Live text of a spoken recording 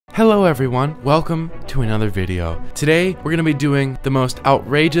Hello everyone, welcome to another video. Today, we're gonna be doing the most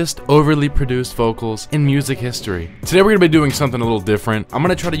outrageous, overly produced vocals in music history. Today we're gonna be doing something a little different. I'm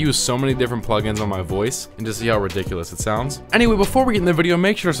gonna try to use so many different plugins on my voice and just see how ridiculous it sounds. Anyway, before we get in the video,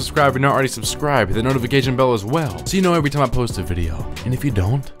 make sure to subscribe if you're not already subscribed, hit the notification bell as well, so you know every time I post a video. And if you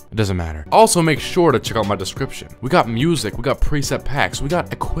don't, it doesn't matter. Also, make sure to check out my description. We got music, we got preset packs, we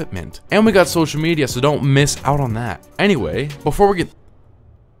got equipment, and we got social media, so don't miss out on that. Anyway,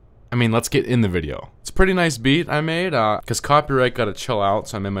 let's get in the video. It's a pretty nice beat I made, because copyright gotta chill out,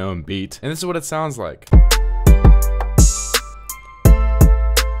 so I made my own beat. And this is what it sounds like.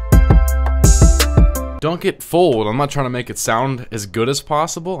 Don't get fooled, I'm not trying to make it sound as good as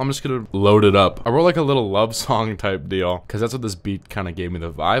possible. I'm just gonna load it up. I wrote like a little love song type deal, because that's what this beat kind of gave me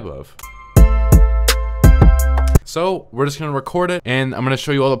the vibe of. So, we're just gonna record it, and I'm gonna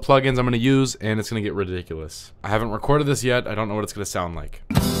show you all the plugins I'm gonna use, and it's gonna get ridiculous. I haven't recorded this yet, I don't know what it's gonna sound like.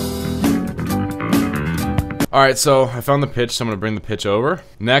 Alright, so I found the pitch, so I'm gonna bring the pitch over.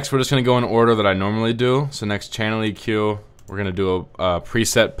 Next, we're just gonna go in order that I normally do. So next, channel EQ, we're gonna do a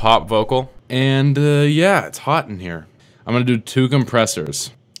preset pop vocal. And yeah, it's hot in here. I'm gonna do 2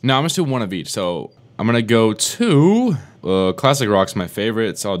 compressors. Now, I'm gonna do one of each, so I'm gonna go to, classic rock's my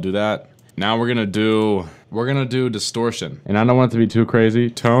favorite, so I'll do that. Now we're gonna do distortion. And I don't want it to be too crazy.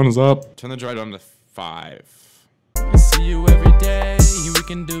 Tone is up. Turn the drive down to 5. I see you every day, we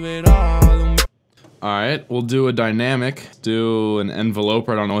can do it all. Alright, we'll do a dynamic, do an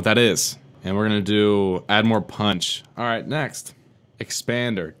enveloper, I don't know what that is. And we're gonna add more punch. Alright, next.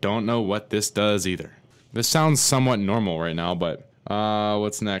 Expander, don't know what this does either. This sounds somewhat normal right now, but,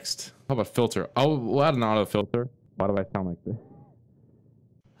 what's next? How about filter? Oh, we'll add an auto filter. Why do I sound like this?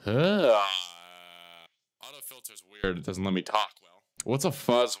 Auto filter's weird, it doesn't let me talk well. What's a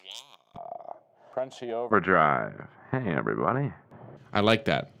fuzz wah? Crunchy overdrive. Hey everybody. I like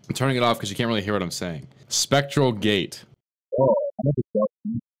that. I'm turning it off because you can't really hear what I'm saying. Spectral gate.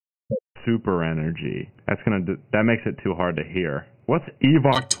 Super energy. That makes it too hard to hear. What's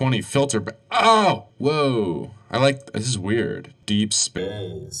Evoc 20 filter? Oh, whoa. This is weird. Deep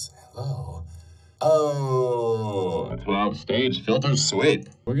space. Hello. Oh, 12 stage filter sweep.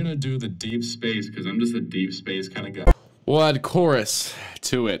 We're gonna do the deep space because I'm just a deep space kind of guy. We'll add chorus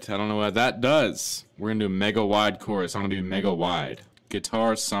to it. I don't know what that does. We're gonna do mega wide chorus. I'm gonna do mega wide.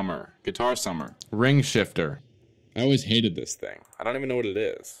 Guitar summer. Ring shifter. I always hated this thing. I don't even know what it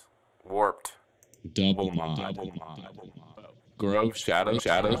is. Warped. Double mod. Grow shadow.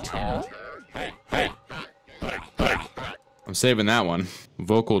 Hey. I'm saving that one.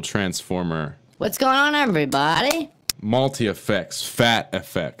 Vocal transformer. What's going on, everybody? Multi effects. Fat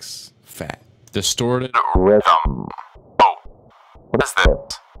effects. Fat. Distorted rhythm. Oh. What is this?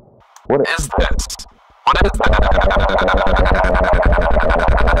 What is this?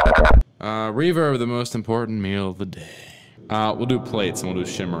 Reverb, the most important meal of the day. We'll do plates and we'll do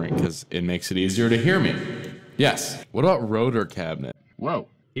shimmering because it makes it easier to hear me. Yes. What about rotor cabinet? Whoa.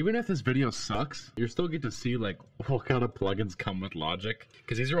 Even if this video sucks, you still get to see like what kind of plugins come with Logic,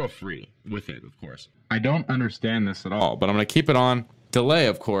 because these are all free with it, of course. I don't understand this at all, but I'm gonna keep it on. Delay,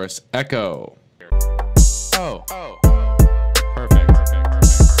 of course. Echo. Oh. Perfect.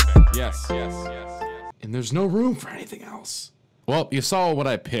 Yes. And there's no room for anything else. Well, you saw what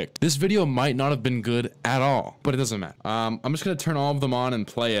I picked. This video might not have been good at all, but it doesn't matter. I'm just gonna turn all of them on and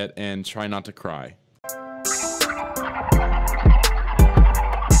play it and try not to cry.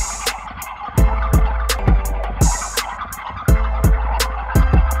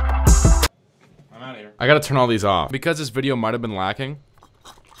 I'm out of here. I gotta turn all these off. Because this video might have been lacking,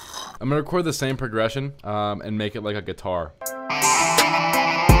 I'm gonna record the same progression and make it like a guitar.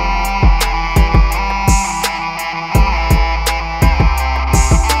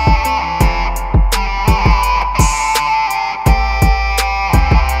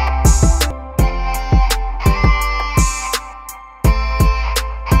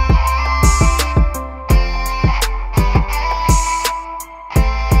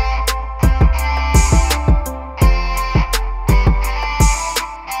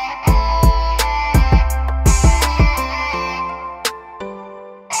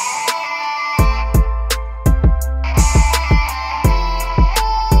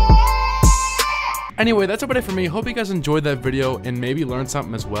 Anyway, that's about it for me. Hope you guys enjoyed that video and maybe learned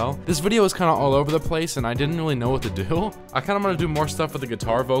something as well. This video is kind of all over the place and I didn't really know what to do. I kind of want to do more stuff with the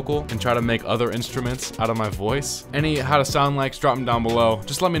guitar vocal and try to make other instruments out of my voice. Any how to sound likes, drop them down below.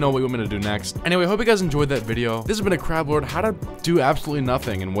 Just let me know what you want me to do next. Anyway, hope you guys enjoyed that video. This has been a Crab Lord, how to do absolutely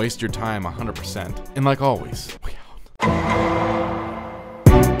nothing and waste your time 100%. And like always, we out.